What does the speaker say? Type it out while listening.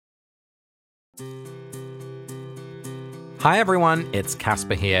Hi everyone, it's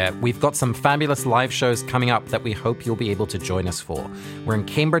Casper here. We've got some fabulous live shows coming up that we hope you'll be able to join us for. We're in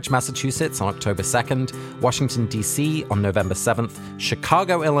Cambridge, Massachusetts on October 2nd, Washington, D.C. on November 7th,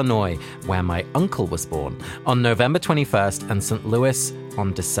 Chicago, Illinois, where my uncle was born, on November 21st, and St. Louis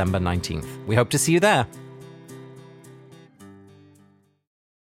on December 19th. We hope to see you there.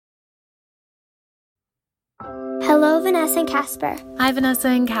 Hello, Vanessa and Casper. Hi, Vanessa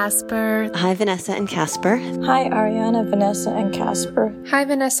and Casper. Hi, Vanessa and Casper. Hi, Ariana, Vanessa, and Casper. Hi,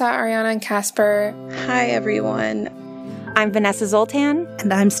 Vanessa, Ariana, and Casper. Hi, everyone. I'm Vanessa Zoltan.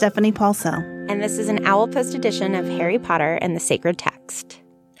 And I'm Stephanie Paulsell. And this is an Owl Post edition of Harry Potter and the Sacred Text.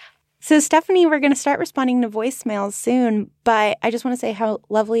 So, Stephanie, we're going to start responding to voicemails soon, but I just want to say how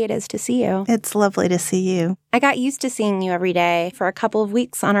lovely it is to see you. It's lovely to see you. I got used to seeing you every day for a couple of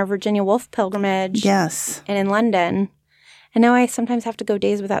weeks on our Virginia Woolf pilgrimage. Yes. And in London. And now I sometimes have to go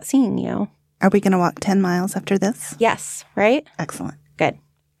days without seeing you. Are we going to walk 10 miles after this? Yes, right? Excellent. Good.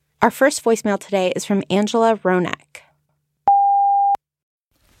 Our first voicemail today is from Angela Hronek.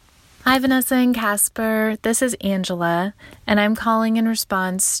 Hi, Vanessa and Casper. This is Angela, and I'm calling in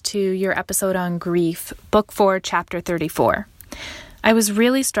response to your episode on grief, Book 4, Chapter 34. I was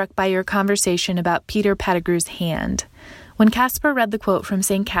really struck by your conversation about Peter Pettigrew's hand. When Casper read the quote from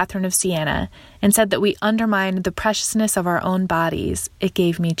St. Catherine of Siena and said that we undermined the preciousness of our own bodies, it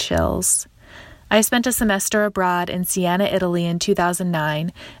gave me chills. I spent a semester abroad in Siena, Italy in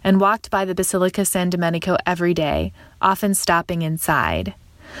 2009 and walked by the Basilica San Domenico every day, often stopping inside.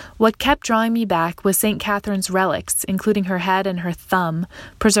 What kept drawing me back was St. Catherine's relics, including her head and her thumb,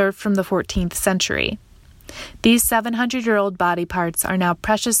 preserved from the 14th century. These 700-year-old body parts are now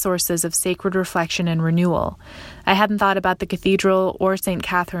precious sources of sacred reflection and renewal. I hadn't thought about the cathedral or St.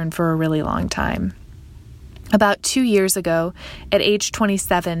 Catherine for a really long time. About 2 years ago, at age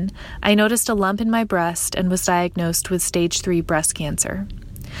 27, I noticed a lump in my breast and was diagnosed with stage 3 breast cancer.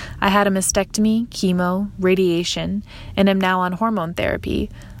 I had a mastectomy, chemo, radiation, and am now on hormone therapy,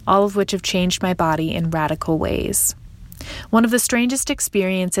 all of which have changed my body in radical ways. One of the strangest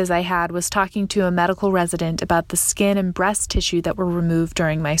experiences I had was talking to a medical resident about the skin and breast tissue that were removed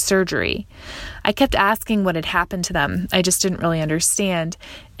during my surgery. I kept asking what had happened to them. I just didn't really understand.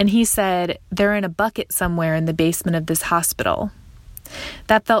 And he said, "They're in a bucket somewhere in the basement of this hospital."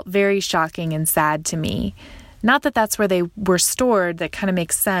 That felt very shocking and sad to me. Not that that's where they were stored, that kind of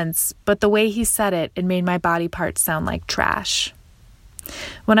makes sense, but the way he said it, it made my body parts sound like trash.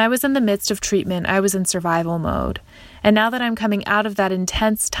 When I was in the midst of treatment, I was in survival mode. And now that I'm coming out of that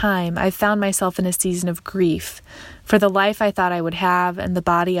intense time, I've found myself in a season of grief for the life I thought I would have and the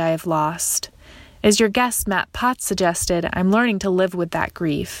body I have lost. As your guest, Matt Potts, suggested, I'm learning to live with that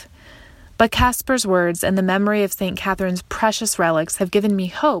grief. But Casper's words and the memory of St. Catherine's precious relics have given me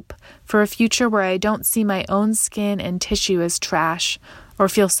hope for a future where I don't see my own skin and tissue as trash or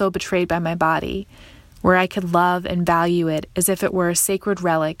feel so betrayed by my body, where I could love and value it as if it were a sacred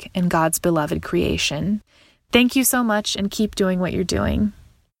relic in God's beloved creation. Thank you so much, and keep doing what you're doing.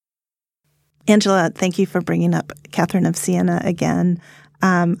 Angela, thank you for bringing up Catherine of Siena again.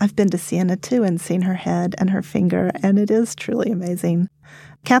 I've been to Siena, too, and seen her head and her finger, and it is truly amazing.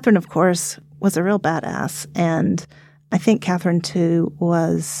 Catherine, of course, was a real badass, and I think Catherine, too,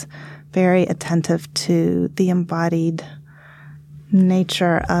 was very attentive to the embodied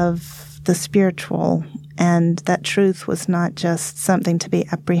nature of the spiritual, and that truth was not just something to be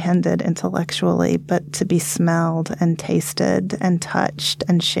apprehended intellectually, but to be smelled and tasted and touched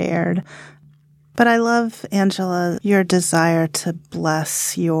and shared. But I love, Angela, your desire to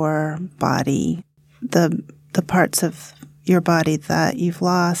bless your body, the parts of your body that you've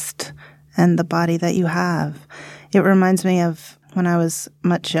lost and the body that you have. It reminds me of when I was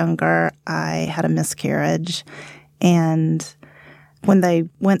much younger, I had a miscarriage, and when they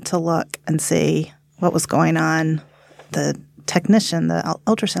went to look and see what was going on, the technician, the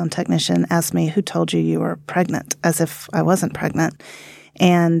ultrasound technician, asked me, "Who told you were pregnant?" as if I wasn't pregnant.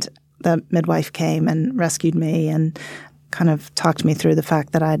 And the midwife came and rescued me and kind of talked me through the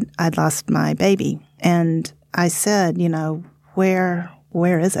fact that I'd lost my baby. And I said,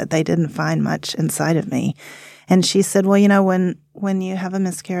 where is it? They didn't find much inside of me. And she said, well, when you have a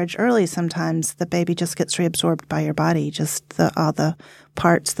miscarriage early, sometimes the baby just gets reabsorbed by your body, just all the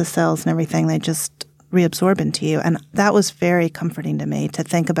parts, the cells and everything, they just reabsorb into you. And that was very comforting to me, to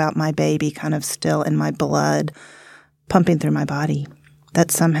think about my baby kind of still in my blood, pumping through my body,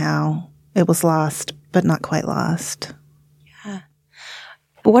 that somehow it was lost, but not quite lost. Yeah.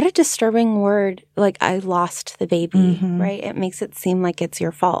 What a disturbing word, like I lost the baby, right? It makes it seem like it's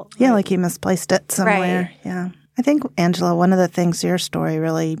your fault. Yeah, like you misplaced it somewhere. Right. Yeah. I think, Angela, one of the things your story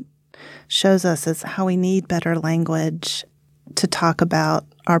really shows us is how we need better language to talk about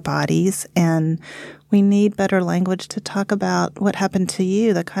our bodies, and we need better language to talk about what happened to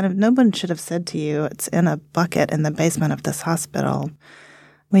you, the kind of no one should have said to you, it's in a bucket in the basement of this hospital.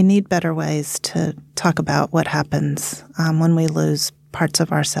 We need better ways to talk about what happens when we lose parts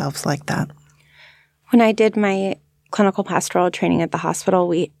of ourselves like that. When I did my clinical pastoral training at the hospital,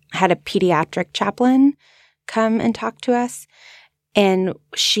 we had a pediatric chaplain come and talk to us. And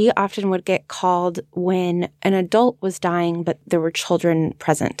she often would get called when an adult was dying, but there were children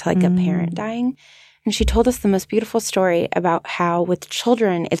present, like a parent dying. And she told us the most beautiful story about how with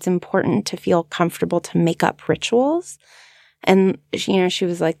children, it's important to feel comfortable to make up rituals. And, she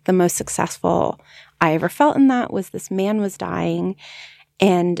was like, the most successful I ever felt in that was this man was dying.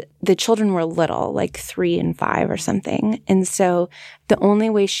 And the children were little, like 3 and 5 or something. And so the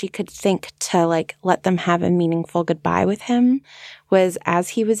only way she could think to let them have a meaningful goodbye with him was as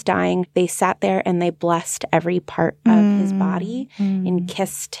he was dying, they sat there and they blessed every part of his body and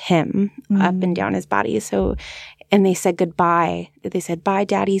kissed him up and down his body. So, and they said goodbye. They said, bye,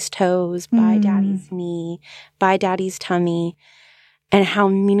 daddy's toes, bye, daddy's knee, bye, daddy's tummy. And how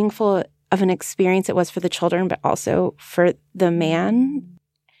meaningful of an experience it was for the children, but also for the man.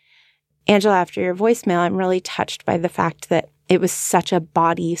 Angela, after your voicemail, I'm really touched by the fact that it was such a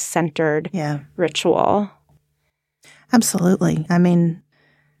body-centered ritual. Absolutely. I mean,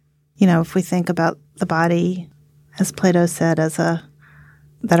 if we think about the body, as Plato said,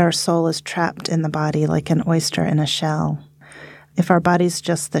 that our soul is trapped in the body like an oyster in a shell. If our body's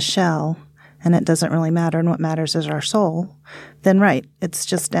just the shell, and it doesn't really matter, and what matters is our soul, then right, it's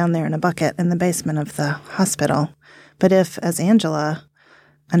just down there in a bucket in the basement of the hospital. But if, as Angela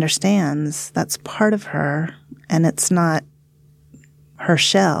understands, that's part of her, and it's not her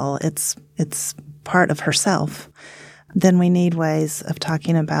shell, it's part of herself, then we need ways of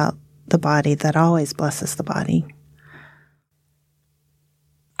talking about the body that always blesses the body.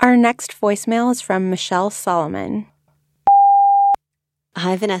 Our next voicemail is from Michelle Solomon.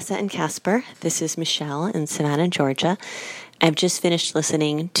 Hi, Vanessa and Casper. This is Michelle in Savannah, Georgia. I've just finished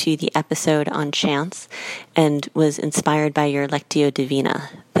listening to the episode on chance and was inspired by your Lectio Divina.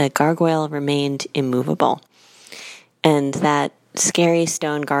 The gargoyle remained immovable. And that scary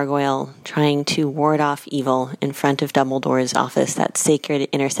stone gargoyle trying to ward off evil in front of Dumbledore's office, that sacred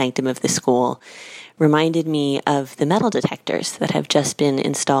inner sanctum of the school, reminded me of the metal detectors that have just been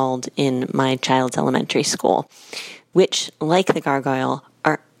installed in my child's elementary school, which, like the gargoyle,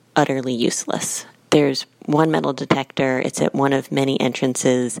 are utterly useless. There's one metal detector. It's at one of many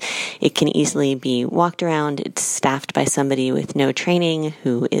entrances. It can easily be walked around. It's staffed by somebody with no training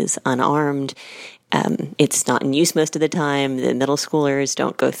who is unarmed. It's not in use most of the time. The middle schoolers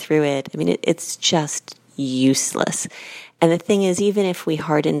don't go through it. I mean, it's just useless. And the thing is, even if we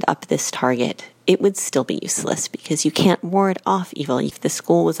hardened up this target, it would still be useless because you can't ward off evil. If the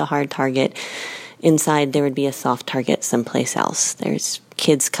school was a hard target, inside there would be a soft target someplace else. There's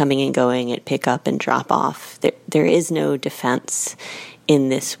kids coming and going at pick up and drop off. There is no defense in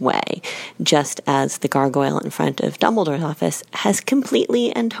this way, just as the gargoyle in front of Dumbledore's office has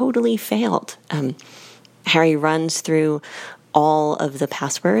completely and totally failed. Harry runs through all of the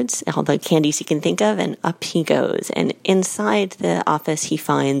passwords, all the candies he can think of, and up he goes. And inside the office, he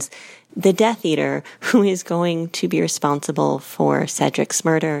finds the Death Eater, who is going to be responsible for Cedric's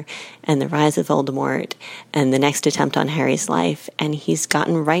murder and the rise of Voldemort and the next attempt on Harry's life. And he's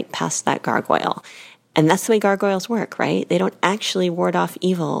gotten right past that gargoyle. And that's the way gargoyles work, right? They don't actually ward off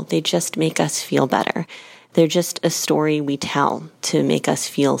evil. They just make us feel better. They're just a story we tell to make us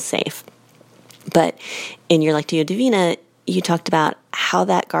feel safe. But in your Lectio Divina, you talked about how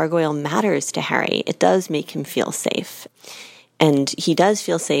that gargoyle matters to Harry. It does make him feel safe. And he does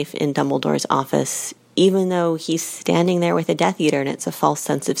feel safe in Dumbledore's office, even though he's standing there with a Death Eater and it's a false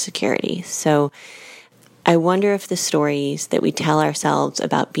sense of security. So I wonder if the stories that we tell ourselves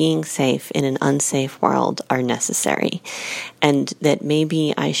about being safe in an unsafe world are necessary, and that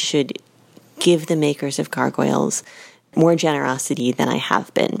maybe I should give the makers of gargoyles more generosity than I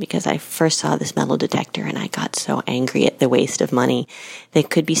have been, because I first saw this metal detector and I got so angry at the waste of money that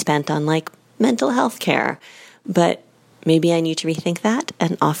could be spent on mental health care. But maybe I need to rethink that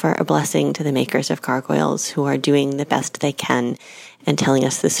and offer a blessing to the makers of gargoyles who are doing the best they can and telling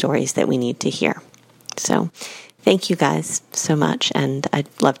us the stories that we need to hear. So thank you guys so much, and I'd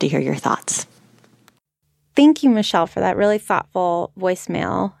love to hear your thoughts. Thank you, Michelle, for that really thoughtful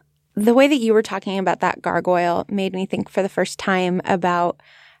voicemail. The way that you were talking about that gargoyle made me think for the first time about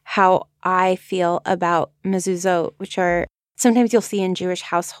how I feel about mezuzot, which are Sometimes you'll see in Jewish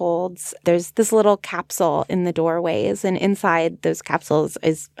households, there's this little capsule in the doorways, and inside those capsules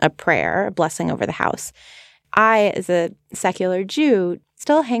is a prayer, a blessing over the house. I, as a secular Jew,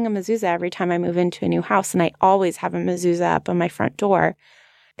 still hang a mezuzah every time I move into a new house, and I always have a mezuzah up on my front door.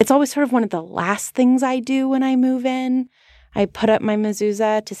 It's always sort of one of the last things I do when I move in. I put up my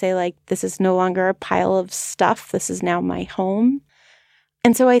mezuzah to say, like, this is no longer a pile of stuff. This is now my home.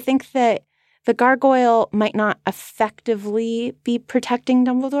 And so I think that the gargoyle might not effectively be protecting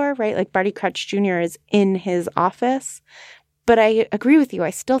Dumbledore, right? Like Barty Crouch Jr. is in his office. But I agree with you.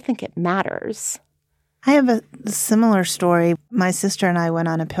 I still think it matters. I have a similar story. My sister and I went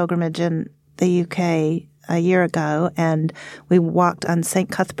on a pilgrimage in the UK a year ago, and we walked on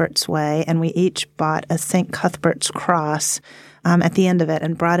St. Cuthbert's Way, and we each bought a St. Cuthbert's cross at the end of it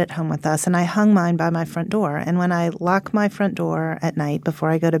and brought it home with us. And I hung mine by my front door. And when I lock my front door at night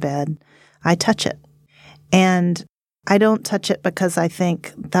before I go to bed, I touch it. And I don't touch it because I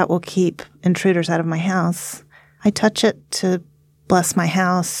think that will keep intruders out of my house. I touch it to bless my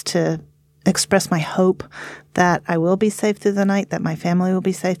house, to express my hope that I will be safe through the night, that my family will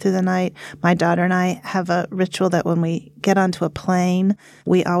be safe through the night. My daughter and I have a ritual that when we get onto a plane,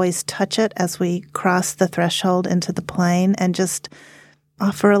 we always touch it as we cross the threshold into the plane and just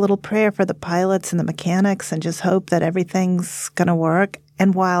offer a little prayer for the pilots and the mechanics and just hope that everything's going to work.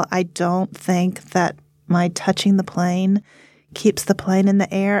 And while I don't think that my touching the plane keeps the plane in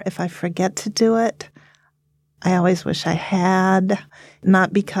the air, if I forget to do it, I always wish I had,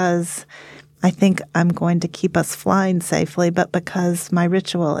 not because I think I'm going to keep us flying safely, but because my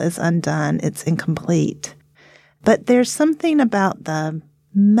ritual is undone, it's incomplete. But there's something about the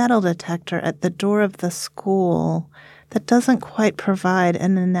metal detector at the door of the school that doesn't quite provide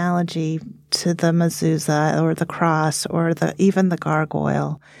an analogy to the mezuzah or the cross or even the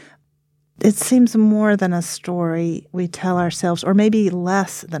gargoyle. It seems more than a story we tell ourselves, or maybe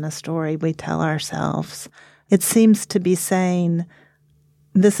less than a story we tell ourselves. It seems to be saying,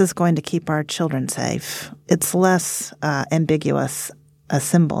 this is going to keep our children safe. It's less ambiguous a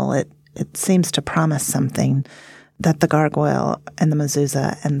symbol. It seems to promise something that the gargoyle and the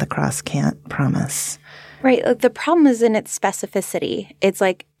mezuzah and the cross can't promise. Right. Like the problem is in its specificity. It's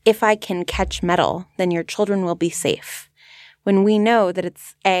like, if I can catch metal, then your children will be safe. When we know that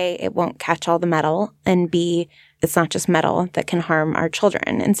it's A, it won't catch all the metal, and B, it's not just metal that can harm our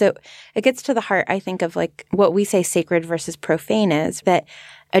children. And so it gets to the heart, I think, of like what we say sacred versus profane is, that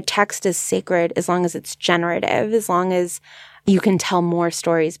a text is sacred as long as it's generative, as long as you can tell more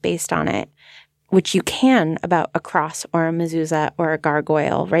stories based on it, which you can about a cross or a mezuzah or a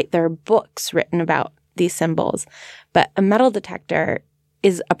gargoyle, right? There are books written about these symbols. But a metal detector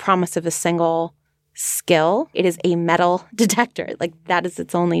is a promise of a single skill. It is a metal detector. Like that is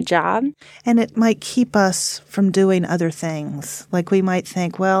its only job. And it might keep us from doing other things. Like we might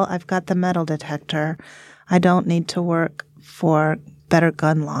think, well, I've got the metal detector. I don't need to work for better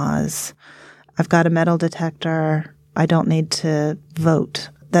gun laws. I've got a metal detector. I don't need to vote.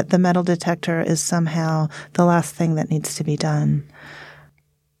 That the metal detector is somehow the last thing that needs to be done.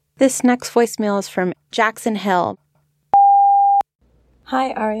 This next voicemail is from Jaxn Hill.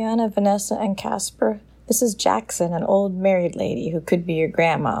 Hi, Ariana, Vanessa, and Casper. This is Jackson, an old married lady who could be your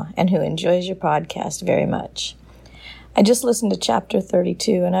grandma and who enjoys your podcast very much. I just listened to Chapter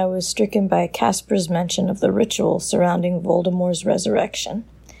 32, and I was stricken by Casper's mention of the ritual surrounding Voldemort's resurrection.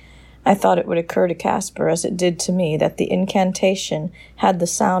 I thought it would occur to Casper, as it did to me, that the incantation had the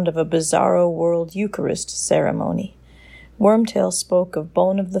sound of a bizarro world Eucharist ceremony. Wormtail spoke of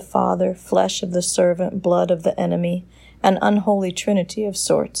bone of the Father, flesh of the servant, blood of the enemy, an unholy trinity of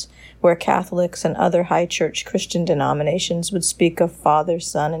sorts, where Catholics and other high church Christian denominations would speak of Father,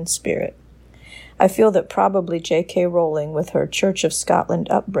 Son, and Spirit. I feel that probably J.K. Rowling, with her Church of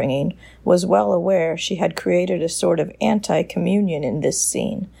Scotland upbringing, was well aware she had created a sort of anti-communion in this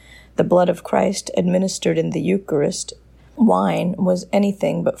scene. The blood of Christ administered in the Eucharist, wine was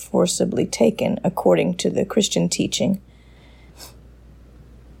anything but forcibly taken, according to the Christian teaching.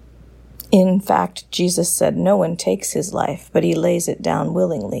 In fact, Jesus said no one takes his life, but he lays it down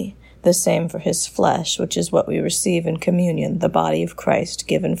willingly. The same for his flesh, which is what we receive in communion, the body of Christ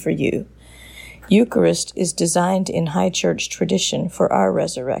given for you. Eucharist is designed in high church tradition for our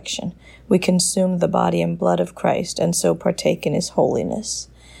resurrection. We consume the body and blood of Christ and so partake in his holiness.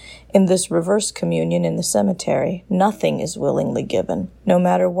 In this reverse communion in the cemetery, nothing is willingly given, no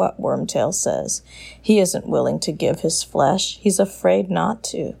matter what Wormtail says. He isn't willing to give his flesh. He's afraid not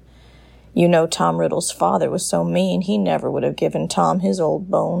to. You know Tom Riddle's father was so mean he never would have given Tom his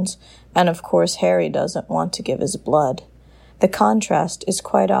old bones, and of course Harry doesn't want to give his blood. The contrast is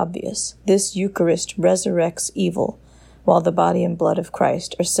quite obvious. This Eucharist resurrects evil. while the body and blood of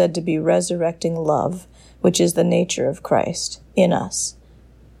Christ are said to be resurrecting love, which is the nature of Christ, in us.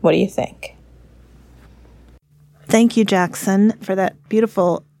 What do you think? Thank you, Jaxn, for that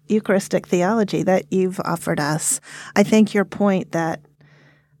beautiful Eucharistic theology that you've offered us. I think your point that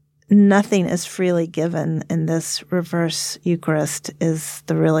nothing is freely given in this reverse Eucharist is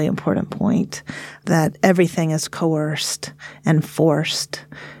the really important point, that everything is coerced and forced,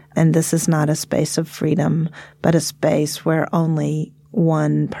 and this is not a space of freedom, but a space where only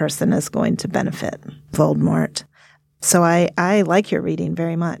one person is going to benefit, Voldemort. So I like your reading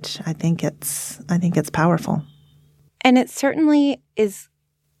very much. I think it's powerful. And it certainly is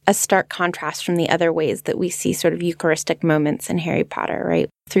a stark contrast from the other ways that we see sort of Eucharistic moments in Harry Potter, right?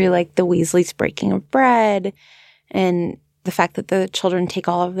 Through like the Weasleys breaking of bread and the fact that the children take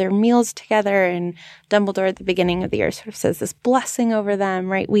all of their meals together, and Dumbledore at the beginning of the year sort of says this blessing over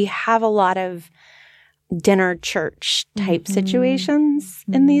them, right? We have a lot of dinner church type situations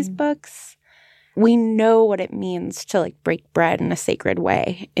in these books. We know what it means to like break bread in a sacred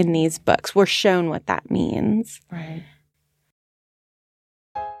way in these books. We're shown what that means. Right.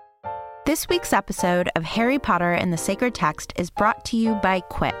 This week's episode of Harry Potter and the Sacred Text is brought to you by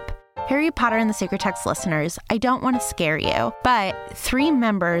Quip. Harry Potter and the Sacred Text listeners, I don't want to scare you, but 3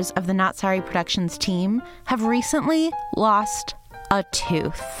 members of the Not Sorry Productions team have recently lost a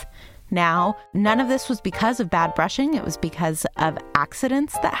tooth. Now, none of this was because of bad brushing. It was because of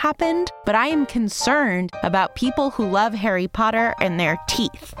accidents that happened. But I am concerned about people who love Harry Potter and their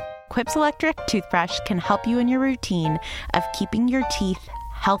teeth. Quip's electric toothbrush can help you in your routine of keeping your teeth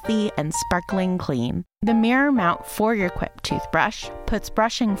healthy and sparkling clean. The mirror mount for your Quip toothbrush puts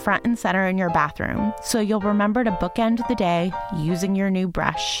brushing front and center in your bathroom, so you'll remember to bookend the day using your new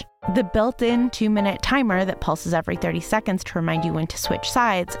brush. The built-in 2-minute timer that pulses every 30 seconds to remind you when to switch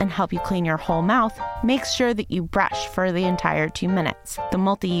sides and help you clean your whole mouth makes sure that you brush for the entire 2 minutes. The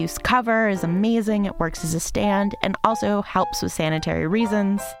multi-use cover is amazing. It works as a stand and also helps with sanitary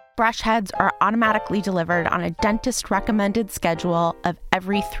reasons. Brush heads are automatically delivered on a dentist-recommended schedule of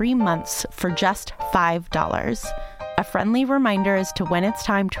every 3 months for just $5. A friendly reminder as to when it's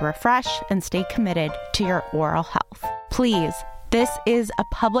time to refresh and stay committed to your oral health. Please, this is a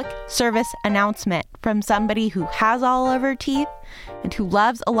public service announcement from somebody who has all of her teeth and who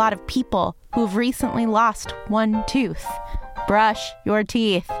loves a lot of people who have recently lost one tooth. Brush your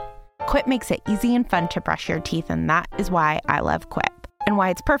teeth. Quip makes it easy and fun to brush your teeth, and that is why I love Quip, and why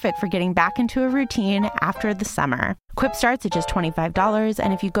it's perfect for getting back into a routine after the summer. Quip starts at just $25,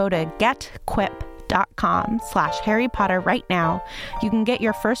 and if you go to getquip.com/Harry Potter right now, you can get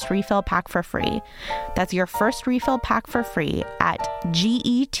your first refill pack for free. That's your first refill pack for free at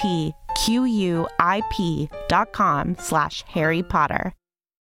getquip.com/Harry Potter.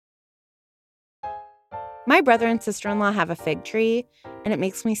 My brother and sister-in-law have a fig tree, and it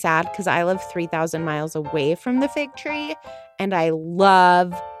makes me sad because I live 3,000 miles away from the fig tree, and I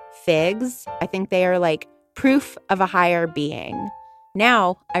love figs. I think they are like proof of a higher being.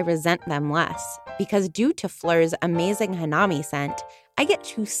 Now I resent them less because due to Fleur's amazing Hanami scent, I get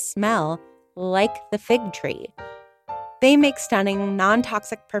to smell like the fig tree. They make stunning,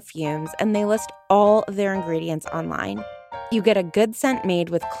 non-toxic perfumes, and they list all of their ingredients online. You get a good scent made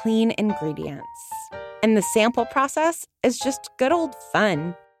with clean ingredients. And the sample process is just good old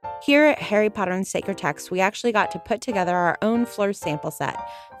fun. Here at Harry Potter and Sacred Text, we actually got to put together our own Fleur sample set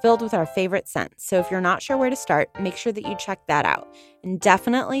filled with our favorite scents. So if you're not sure where to start, make sure that you check that out. And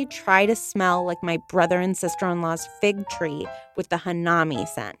definitely try to smell like my brother and sister-in-law's fig tree with the Hanami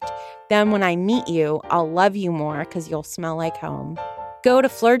scent. Then when I meet you, I'll love you more because you'll smell like home. Go to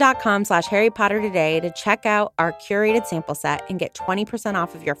fleur.com/Harry Potter today to check out our curated sample set and get 20%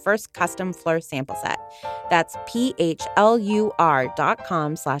 off of your first custom Fleur sample set. That's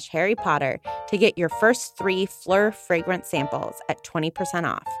PHLUR.com/Harry Potter to get your first 3 Fleur fragrance samples at 20%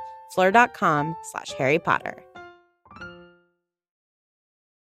 off. Fleur.com/Harry Potter.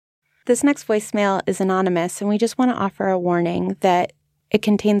 This next voicemail is anonymous, and we just want to offer a warning that it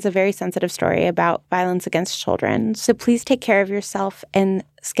contains a very sensitive story about violence against children. So please take care of yourself and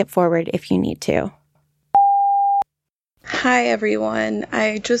skip forward if you need to. Hi, everyone.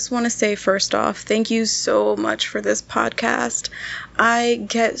 I just want to say first off, thank you so much for this podcast. I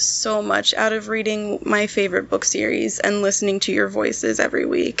get so much out of reading my favorite book series and listening to your voices every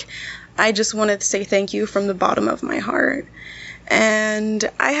week. I just wanted to say thank you from the bottom of my heart. And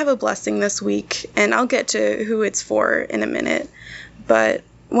I have a blessing this week, and I'll get to who it's for in a minute. But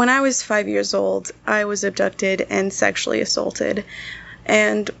when I was 5 years old, I was abducted and sexually assaulted.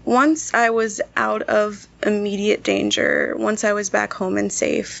 And once I was out of immediate danger, once I was back home and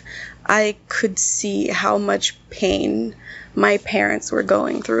safe, I could see how much pain my parents were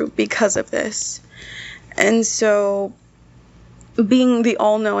going through because of this. And so, being the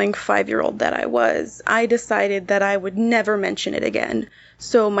all-knowing 5-year-old that I was, I decided that I would never mention it again,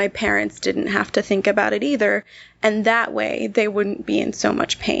 so my parents didn't have to think about it either, and that way they wouldn't be in so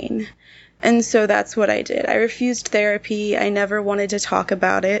much pain. And so that's what I did. I refused therapy. I never wanted to talk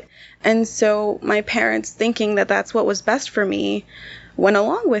about it. And so my parents, thinking that that's what was best for me, went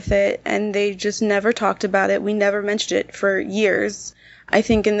along with it, and they just never talked about it. We never mentioned it for years. I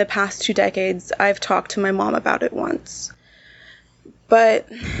think in the past 2 decades, I've talked to my mom about it once. But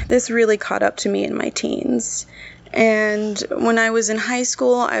this really caught up to me in my teens. And when I was in high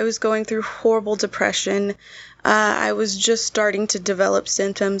school, I was going through horrible depression. I was just starting to develop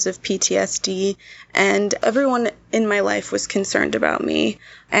symptoms of PTSD, and everyone in my life was concerned about me.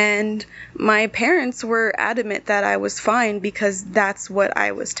 And my parents were adamant that I was fine because that's what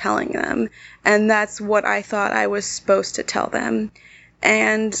I was telling them, and that's what I thought I was supposed to tell them.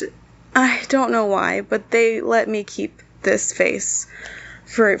 And I don't know why, but they let me keep this face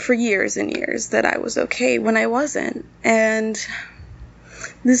for years and years that I was okay when I wasn't. And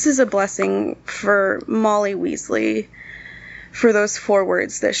this is a blessing for Molly Weasley, for those 4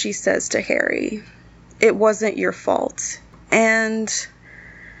 words that she says to Harry. It wasn't your fault. And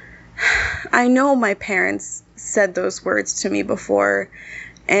I know my parents said those words to me before,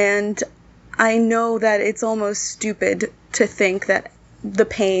 and I know that it's almost stupid to think that the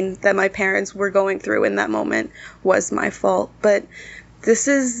pain that my parents were going through in that moment was my fault. But this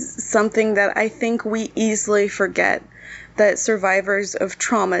is something that I think we easily forget that survivors of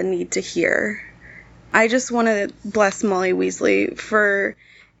trauma need to hear. I just want to bless Molly Weasley for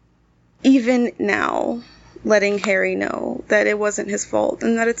even now letting Harry know that it wasn't his fault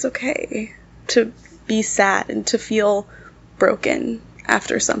and that it's okay to be sad and to feel broken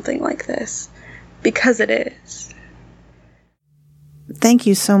after something like this, because it is. Thank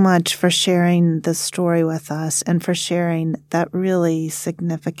you so much for sharing this story with us and for sharing that really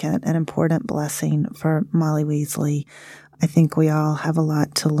significant and important blessing for Molly Weasley. I think we all have a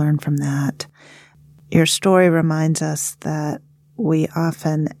lot to learn from that. Your story reminds us that we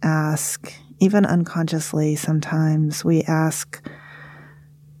often ask, even unconsciously sometimes, we ask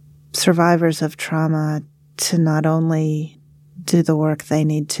survivors of trauma to not only do the work they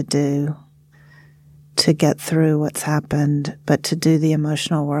need to do to get through what's happened, but to do the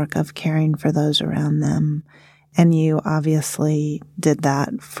emotional work of caring for those around them. And you obviously did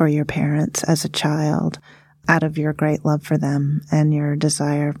that for your parents as a child, out of your great love for them and your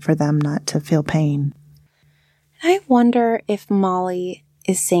desire for them not to feel pain. I wonder if Molly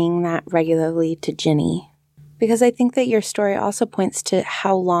is saying that regularly to Ginny, because I think that your story also points to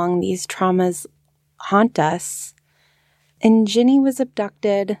how long these traumas haunt us. And Ginny was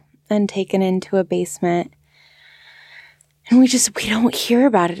abducted and taken into a basement, and we don't hear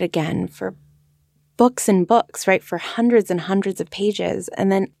about it again for books and books, right? For hundreds and hundreds of pages. And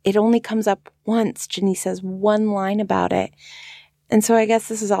then it only comes up once. Ginny says one line about it. And so I guess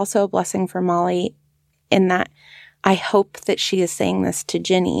this is also a blessing for Molly in that I hope that she is saying this to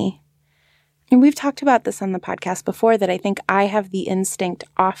Ginny. And we've talked about this on the podcast before, that I think I have the instinct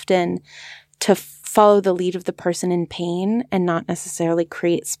often to follow the lead of the person in pain and not necessarily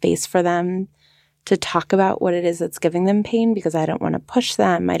create space for them to talk about what it is that's giving them pain, because I don't want to push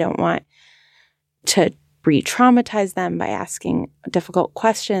them. I don't want to re-traumatize them by asking difficult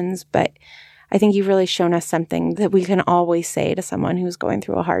questions. But I think you've really shown us something that we can always say to someone who's going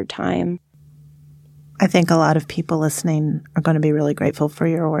through a hard time. I think a lot of people listening are going to be really grateful for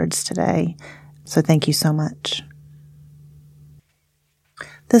your words today. So thank you so much.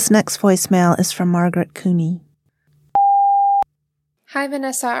 This next voicemail is from Margaret Cooney. Hi,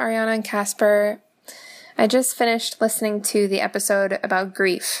 Vanessa, Ariana, and Casper. I just finished listening to the episode about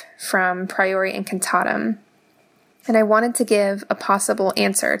grief from Priori Incantatem, and I wanted to give a possible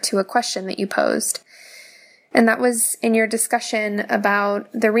answer to a question that you posed. And that was in your discussion about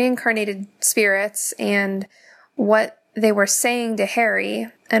the reincarnated spirits and what they were saying to Harry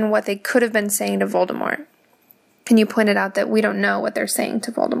and what they could have been saying to Voldemort. And you pointed out that we don't know what they're saying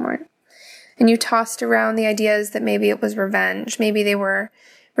to Voldemort. And you tossed around the ideas that maybe it was revenge. Maybe they were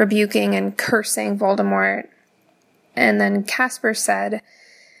rebuking and cursing Voldemort. And then Casper said,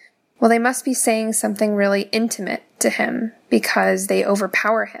 well, they must be saying something really intimate to him because they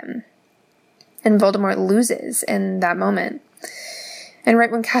overpower him. And Voldemort loses in that moment. And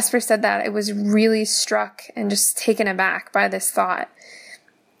right when Casper said that, I was really struck and just taken aback by this thought.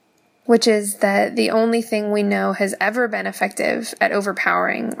 which is that the only thing we know has ever been effective at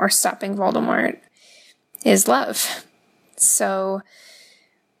overpowering or stopping Voldemort is love. So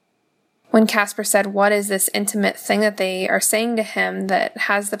when Caspar said, what is this intimate thing that they are saying to him that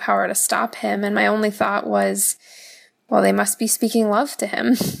has the power to stop him? And my only thought was, well, they must be speaking love to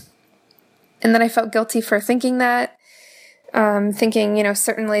him. And then I felt guilty for thinking that, thinking,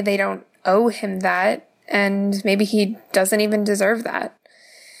 certainly they don't owe him that, and maybe he doesn't even deserve that.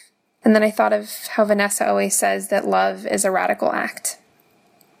 And then I thought of how Vanessa always says that love is a radical act.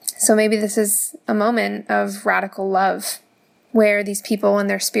 So maybe this is a moment of radical love, where these people and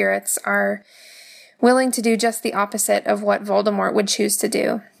their spirits are willing to do just the opposite of what Voldemort would choose to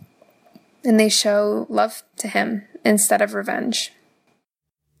do. And they show love to him instead of revenge.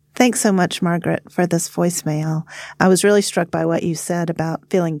 Thanks so much, Margaret, for this voicemail. I was really struck by what you said about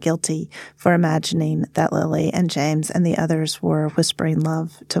feeling guilty for imagining that Lily and James and the others were whispering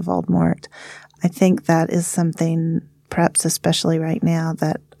love to Voldemort. I think that is something, perhaps especially right now,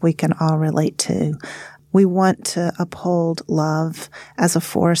 that we can all relate to. We want to uphold love as a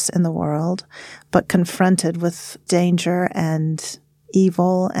force in the world, but confronted with danger and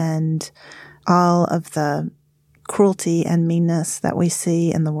evil and all of the cruelty and meanness that we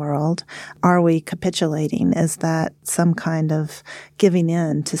see in the world, are we capitulating? Is that some kind of giving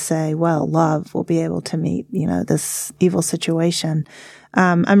in to say, well, love will be able to meet, this evil situation?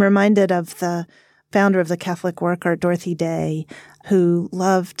 I'm reminded of the founder of the Catholic Worker, Dorothy Day, who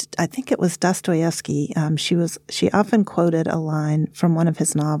loved, I think it was Dostoevsky. She often quoted a line from one of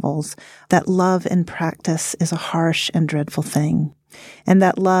his novels that love in practice is a harsh and dreadful thing. And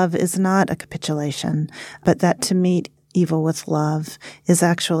that love is not a capitulation, but that to meet evil with love is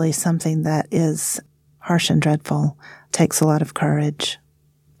actually something that is harsh and dreadful, takes a lot of courage.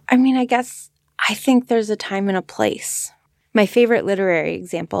 I think there's a time and a place. My favorite literary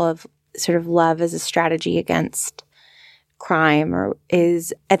example of sort of love as a strategy against crime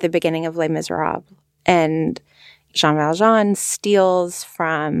is at the beginning of Les Miserables. And Jean Valjean steals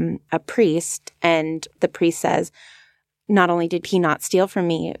from a priest, and the priest says, not only did he not steal from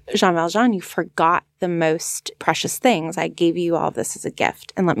me, Jean Valjean, you forgot the most precious things. I gave you all this as a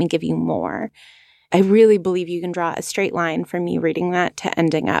gift, and let me give you more. I really believe you can draw a straight line from me reading that to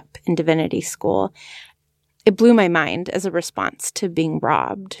ending up in divinity school. It blew my mind as a response to being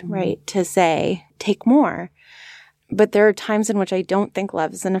robbed, right? To say, take more. But there are times in which I don't think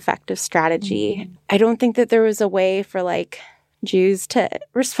love is an effective strategy. I don't think that there was a way for Jews to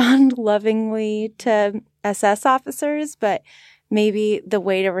respond lovingly to SS officers, but maybe the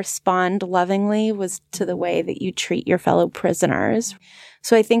way to respond lovingly was to the way that you treat your fellow prisoners.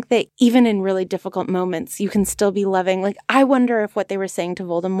 So I think that even in really difficult moments, you can still be loving. I wonder if what they were saying to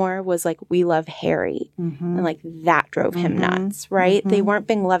Voldemort was we love Harry. And that drove him nuts, right? They weren't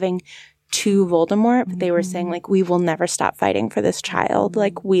being loving to Voldemort, but they were saying we will never stop fighting for this child.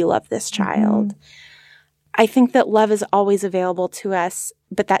 We love this child. I think that love is always available to us,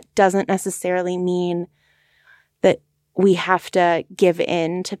 but that doesn't necessarily mean that we have to give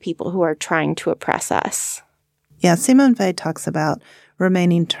in to people who are trying to oppress us. Yeah, Simone Weil talks about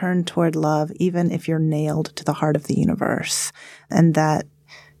remaining turned toward love even if you're nailed to the heart of the universe, and that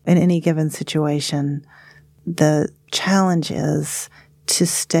in any given situation, the challenge is to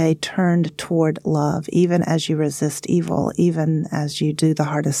stay turned toward love, even as you resist evil, even as you do the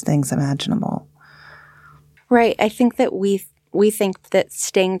hardest things imaginable. Right. I think that we think that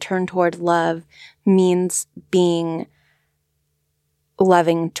staying turned toward love means being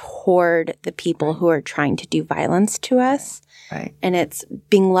loving toward the people who are trying to do violence to us. Right. And it's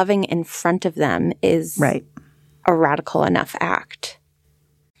being loving in front of them is a radical enough act.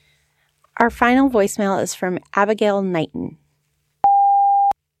 Our final voicemail is from Abigail Knighton.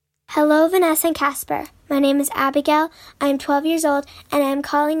 Hello, Vanessa and Caspar. My name is Abigail. I am 12 years old, and I am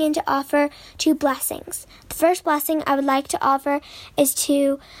calling in to offer 2 blessings. The first blessing I would like to offer is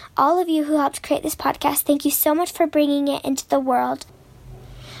to all of you who helped create this podcast. Thank you so much for bringing it into the world.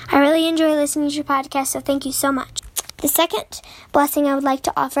 I really enjoy listening to your podcast, so thank you so much. The second blessing I would like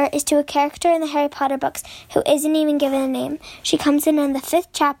to offer is to a character in the Harry Potter books who isn't even given a name. She comes in the 5th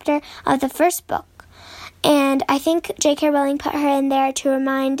chapter of the first book, and I think J.K. Rowling put her in there to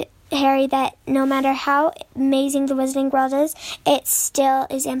remind Harry that no matter how amazing the Wizarding World is, it still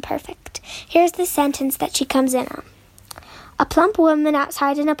is imperfect. Here's the sentence that she comes in on. A plump woman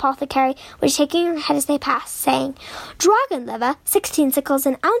outside an apothecary was shaking her head as they passed, saying, "Dragon liver, 16 sickles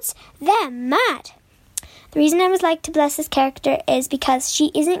an ounce, they're mad." The reason I would like to bless this character is because she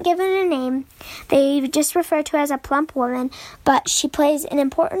isn't given a name. They just refer to her as a plump woman, but she plays an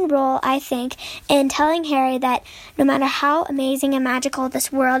important role, I think, in telling Harry that no matter how amazing and magical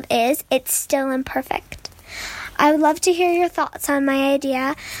this world is, it's still imperfect. I would love to hear your thoughts on my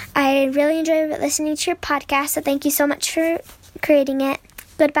idea. I really enjoyed listening to your podcast, so thank you so much for creating it.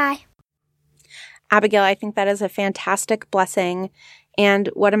 Goodbye. Abigail, I think that is a fantastic blessing, and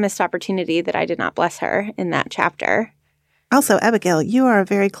what a missed opportunity that I did not bless her in that chapter. Also, Abigail, you are a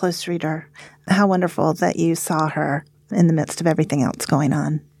very close reader. How wonderful that you saw her in the midst of everything else going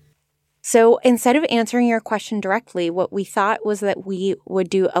on. So instead of answering your question directly, what we thought was that we would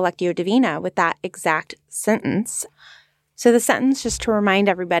do a Lectio Divina with that exact sentence. So the sentence, just to remind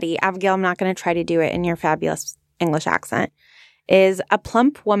everybody, Abigail, I'm not going to try to do it in your fabulous English accent, is a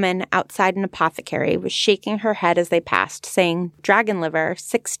plump woman outside an apothecary was shaking her head as they passed, saying, "Dragon liver,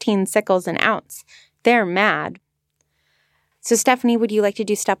 16 sickles an ounce. They're mad." So Stephanie, would you like to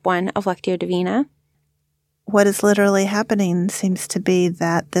do step 1 of Lectio Divina? What is literally happening seems to be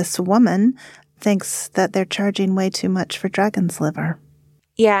that this woman thinks that they're charging way too much for dragon's liver.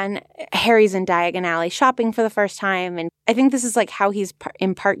 Yeah, and Harry's in Diagon Alley shopping for the first time, and I think this is like how he's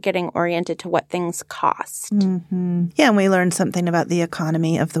in part getting oriented to what things cost. Mm-hmm. Yeah, and we learned something about the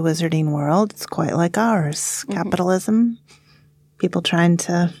economy of the wizarding world. It's quite like ours. Mm-hmm. Capitalism, people trying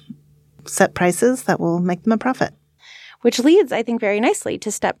to set prices that will make them a profit. Which leads, I think, very nicely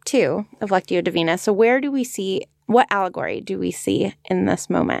to step 2 of Lectio Divina. So what allegory do we see in this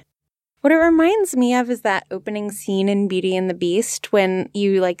moment? What it reminds me of is that opening scene in Beauty and the Beast when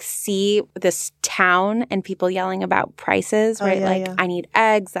you see this town and people yelling about prices, right? Yeah. I need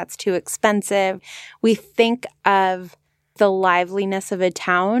eggs, that's too expensive. We think of the liveliness of a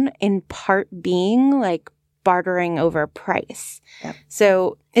town in part being bartering over price. Yep.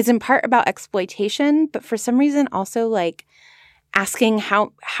 So it's in part about exploitation, but for some reason also asking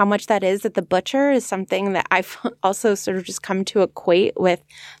how much that is at the butcher is something that I've also sort of just come to equate with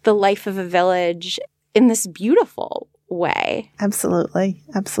the life of a village in this beautiful way. Absolutely.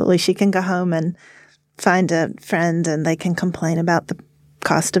 Absolutely. She can go home and find a friend and they can complain about the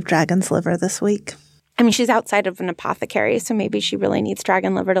cost of dragon's liver this week. I mean, she's outside of an apothecary, so maybe she really needs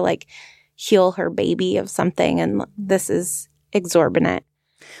dragon liver to heal her baby of something, and this is exorbitant.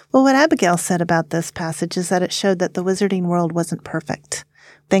 Well, what Abigail said about this passage is that it showed that the wizarding world wasn't perfect.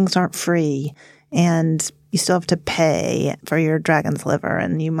 Things aren't free, and you still have to pay for your dragon's liver,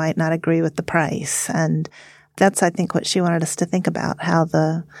 and you might not agree with the price. And that's, I think, what she wanted us to think about, how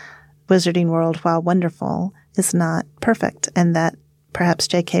the wizarding world, while wonderful, is not perfect, and that perhaps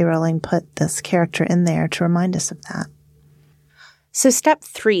J.K. Rowling put this character in there to remind us of that. So step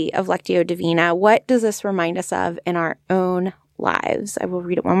 3 of Lectio Divina, what does this remind us of in our own lives? I will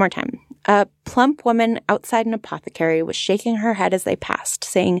read it one more time. A plump woman outside an apothecary was shaking her head as they passed,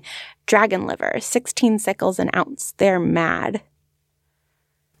 saying, "Dragon liver, 16 sickles an ounce. They're mad."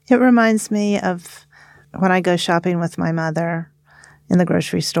 It reminds me of when I go shopping with my mother in the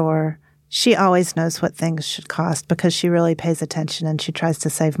grocery store. She always knows what things should cost because she really pays attention and she tries to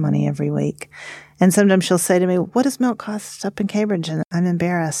save money every week. And sometimes she'll say to me, "What does milk cost up in Cambridge?" And I'm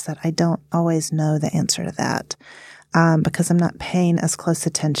embarrassed that I don't always know the answer to that. Because I'm not paying as close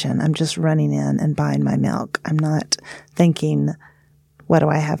attention. I'm just running in and buying my milk. I'm not thinking, what do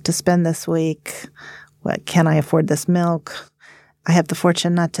I have to spend this week? What can I afford this milk? I have the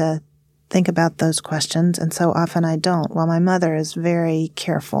fortune not to think about those questions, and so often I don't. While my mother is very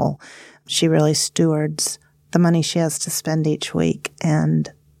careful, she really stewards the money she has to spend each week, and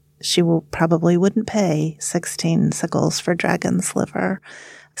she probably wouldn't pay 16 sickles for dragon's liver.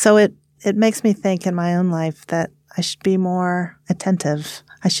 So it makes me think in my own life that I should be more attentive.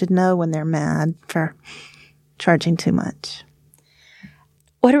 I should know when they're mad for charging too much.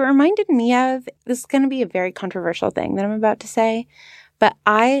 What it reminded me of, this is going to be a very controversial thing that I'm about to say, but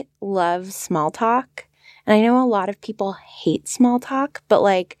I love small talk. And I know a lot of people hate small talk, but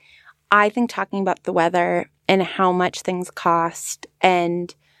I think talking about the weather and how much things cost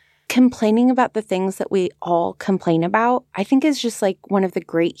and complaining about the things that we all complain about, I think is just one of the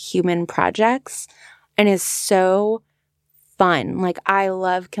great human projects. And is so fun. I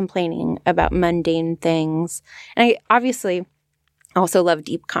love complaining about mundane things. And I obviously also love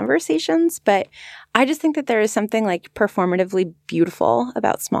deep conversations, but I just think that there is something performatively beautiful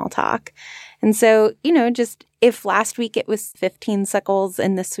about small talk. And so, just if last week it was 15 sickles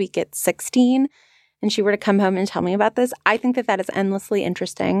and this week it's 16, and she were to come home and tell me about this, I think that is endlessly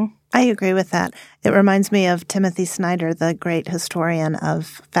interesting. I agree with that. It reminds me of Timothy Snyder, the great historian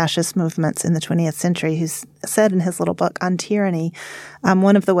of fascist movements in the 20th century, who's said in his little book on tyranny,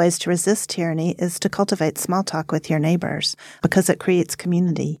 one of the ways to resist tyranny is to cultivate small talk with your neighbors because it creates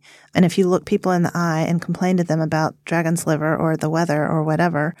community. And if you look people in the eye and complain to them about dragon's liver or the weather or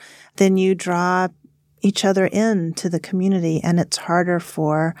whatever, then you draw each other into the community, and it's harder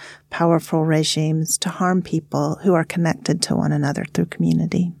for powerful regimes to harm people who are connected to one another through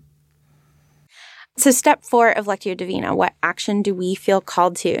community. So step 4 of Lectio Divina, what action do we feel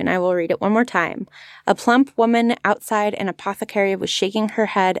called to? And I will read it one more time. A plump woman outside an apothecary was shaking her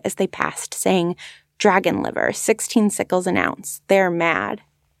head as they passed, saying, "Dragon liver, 16 sickles an ounce. They're mad."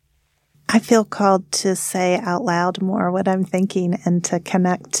 I feel called to say out loud more what I'm thinking and to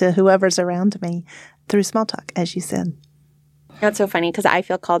connect to whoever's around me through small talk, as you said. That's so funny because I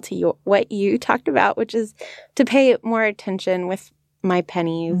feel called to what you talked about, which is to pay more attention with my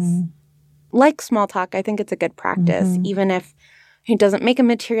pennies. Mm-hmm. Like small talk, I think it's a good practice, even if it doesn't make a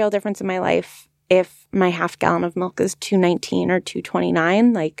material difference in my life. If my half gallon of milk is $2.19 or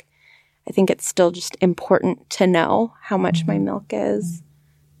 $2.29, like I think it's still just important to know how much my milk is.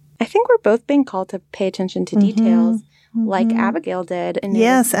 I think we're both being called to pay attention to details like Abigail did.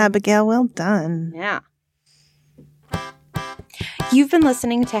 Yes, Abigail, well done. Yeah. You've been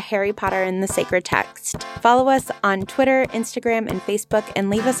listening to Harry Potter and the Sacred Text. Follow us on Twitter, Instagram, and Facebook, and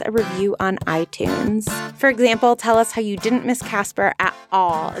leave us a review on iTunes. For example, tell us how you didn't miss Casper at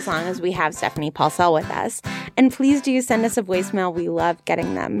all, as long as we have Stephanie Paulsell with us. And please do send us a voicemail. We love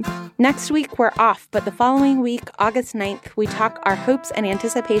getting them. Next week, we're off, but the following week, August 9th, we talk our hopes and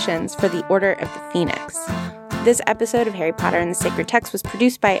anticipations for the Order of the Phoenix. This episode of Harry Potter and the Sacred Text was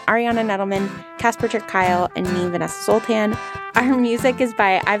produced by Ariana Nettleman, Casper ter Kuile, and me, Vanessa Zoltan. Our music is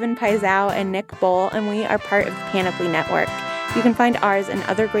by Ivan Paisau and Nick Bowl, and we are part of the Panoply Network. You can find ours and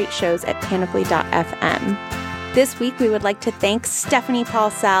other great shows at panoply.fm. This week, we would like to thank Stephanie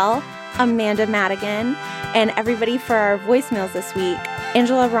Paulsell, Amanda Madigan, and everybody for our voicemails this week.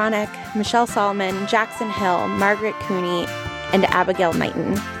 Angela Hronek, Michelle Solomon, Jaxn Hill, Margaret Cooney, and Abigail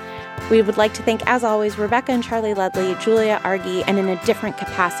Knighton. We would like to thank, as always, Rebecca and Charlie Ledley, Julia Argy, and in a different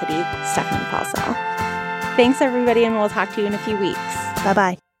capacity, Stephanie Paulsell. Thanks, everybody, and we'll talk to you in a few weeks.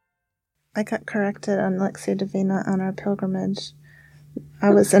 Bye-bye. I got corrected on Lectio Divina on our pilgrimage.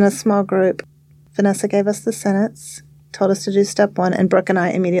 I was in a small group. Vanessa gave us the sentence, told us to do step 1, and Brooke and I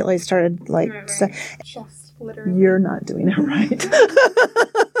immediately started, just literally. You're not doing it right.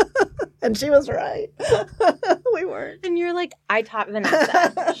 And she was right. We weren't. And you're like, I taught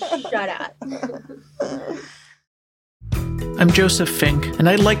Vanessa. Shut up. I'm Joseph Fink, and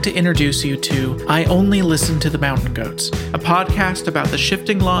I'd like to introduce you to I Only Listen to the Mountain Goats, a podcast about the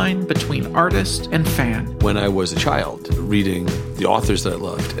shifting line between artist and fan. When I was a child, reading the authors that I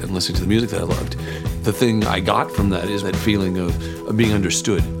loved and listening to the music that I loved, the thing I got from that is that feeling of being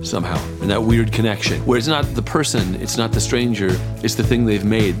understood somehow, and that weird connection, where it's not the person, it's not the stranger, it's the thing they've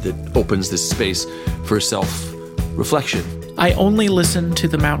made that opens this space for self-reflection. I Only Listen to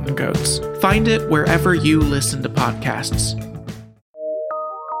the Mountain Goats. Find it wherever you listen to podcasts.